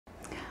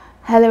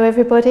Hello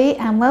everybody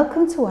and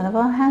welcome to one of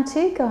our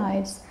how-to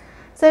guides.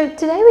 So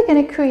today we're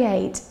going to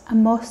create a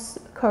moss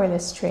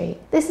Corylus tree.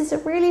 This is a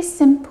really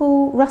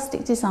simple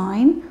rustic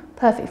design,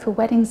 perfect for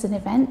weddings and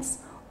events,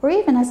 or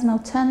even as an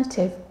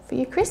alternative for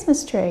your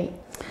Christmas tree.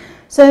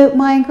 So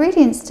my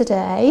ingredients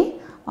today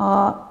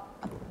are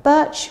a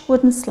birch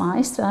wooden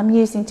slice that I'm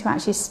using to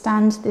actually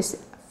stand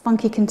this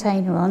funky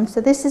container on.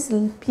 So this is a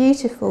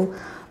beautiful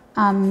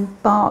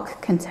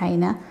bark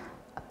container,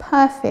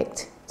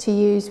 perfect to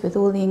use with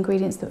all the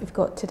ingredients that we've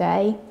got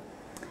today.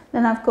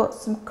 Then I've got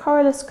some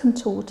Corylus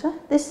Contorta.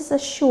 This is a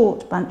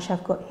short bunch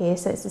I've got here,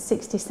 so it's a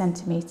 60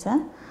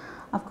 centimetre.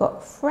 I've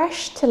got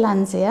fresh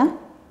tillandsia,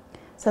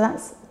 so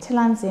that's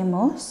tillandsia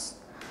moss.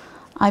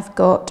 I've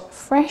got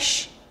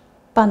fresh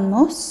bun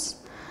moss,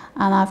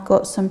 and I've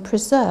got some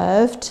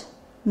preserved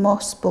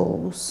moss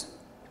balls.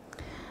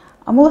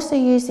 I'm also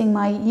using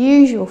my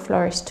usual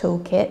Florist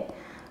toolkit,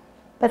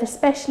 but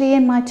especially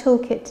in my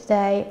toolkit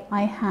today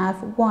I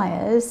have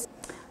wires.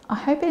 I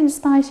hope it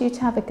inspires you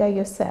to have a go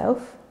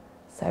yourself,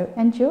 so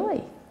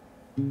enjoy!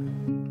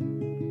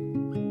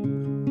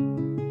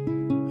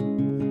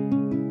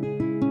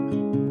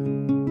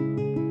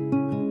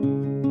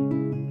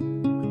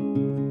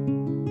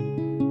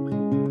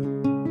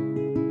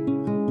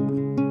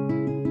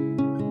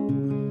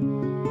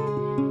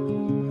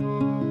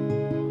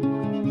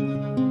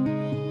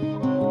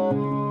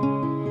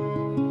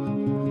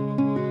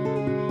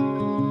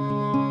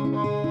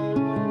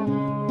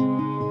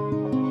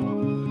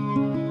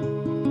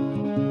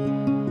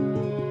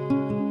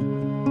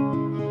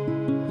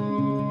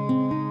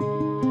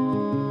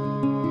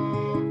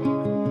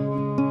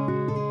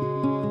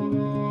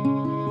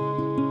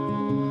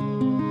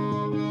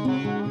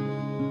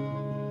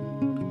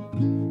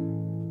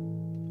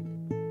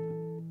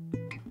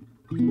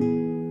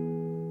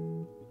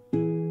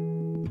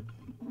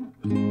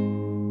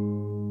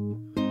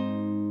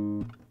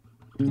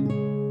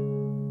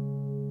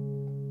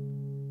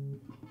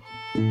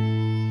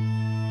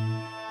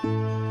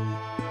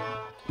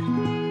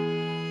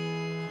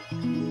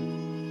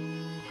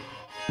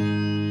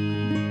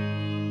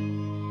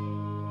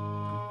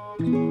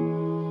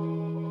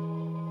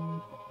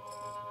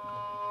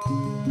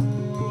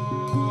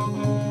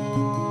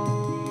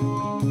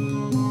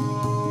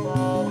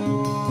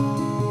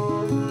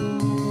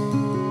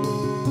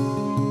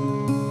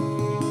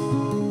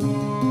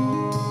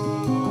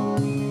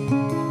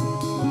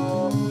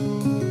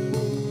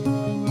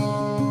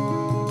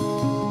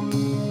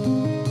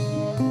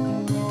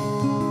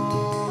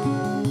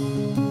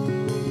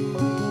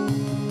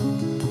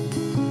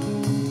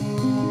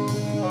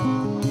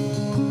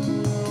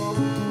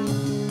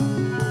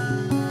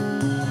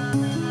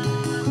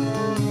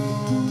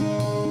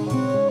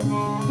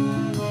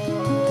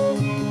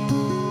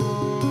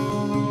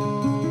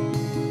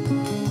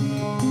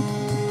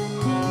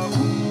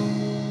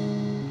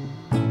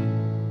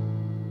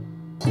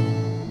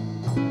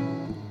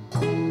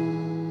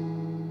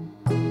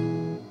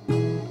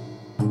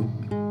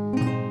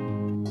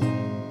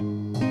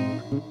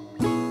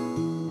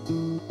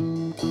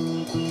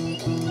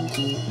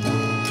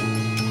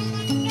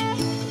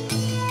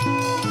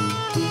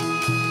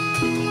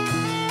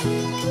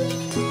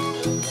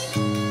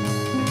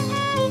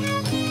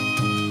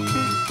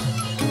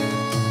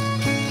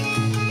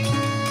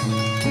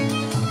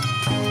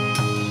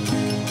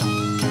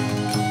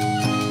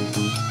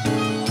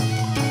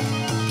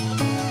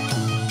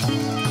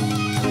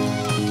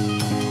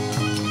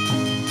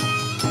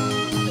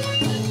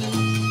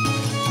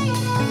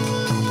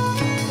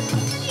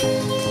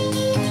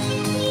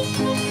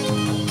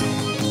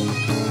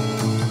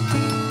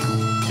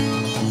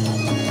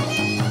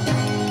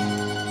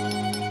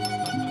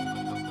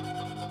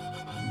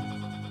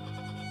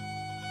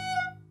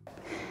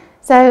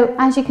 So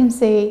as you can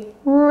see,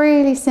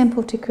 really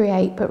simple to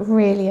create but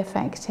really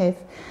effective.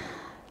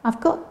 I've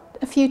got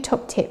a few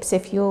top tips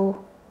if you're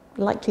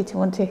likely to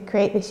want to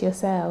create this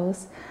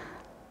yourselves.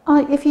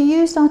 If you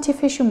used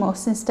artificial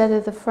moss instead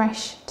of the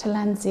fresh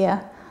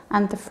tillandsia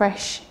and the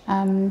fresh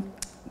bun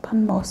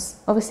moss,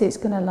 obviously it's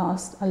going to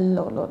last a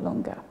lot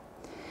longer.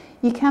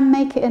 You can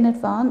make it in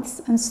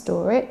advance and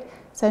store it,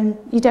 so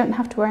you don't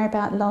have to worry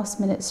about last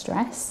minute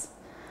stress.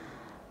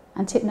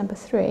 And tip number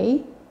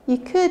 3, you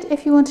could,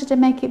 if you wanted to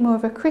make it more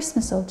of a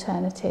Christmas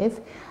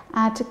alternative,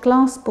 add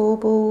glass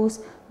baubles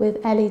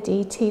with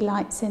LED tea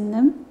lights in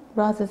them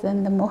rather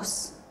than the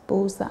moss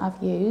balls that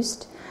I've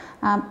used.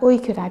 Or you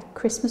could add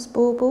Christmas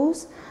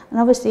baubles, and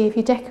obviously if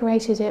you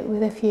decorated it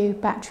with a few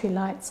battery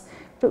lights,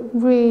 it would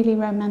look really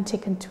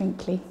romantic and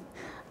twinkly,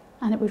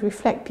 and it would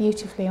reflect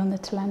beautifully on the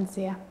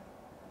tillandsia.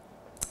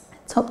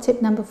 Top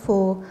tip number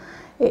 4,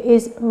 it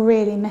is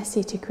really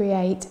messy to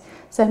create,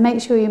 so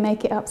make sure you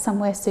make it up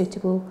somewhere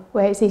suitable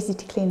where it's easy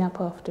to clean up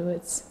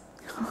afterwards.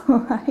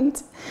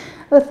 Alright,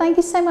 well thank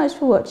you so much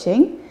for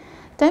watching.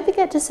 Don't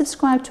forget to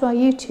subscribe to our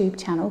YouTube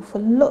channel for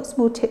lots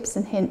more tips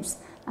and hints,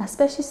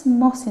 especially some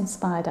moss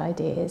inspired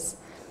ideas.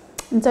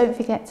 And don't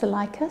forget to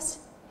like us,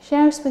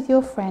 share us with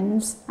your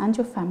friends and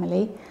your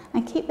family,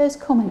 and keep those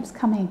comments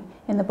coming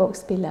in the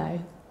box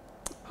below.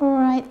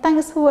 Alright,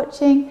 thanks for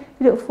watching.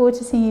 We look forward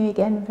to seeing you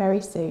again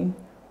very soon.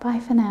 Bye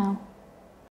for now.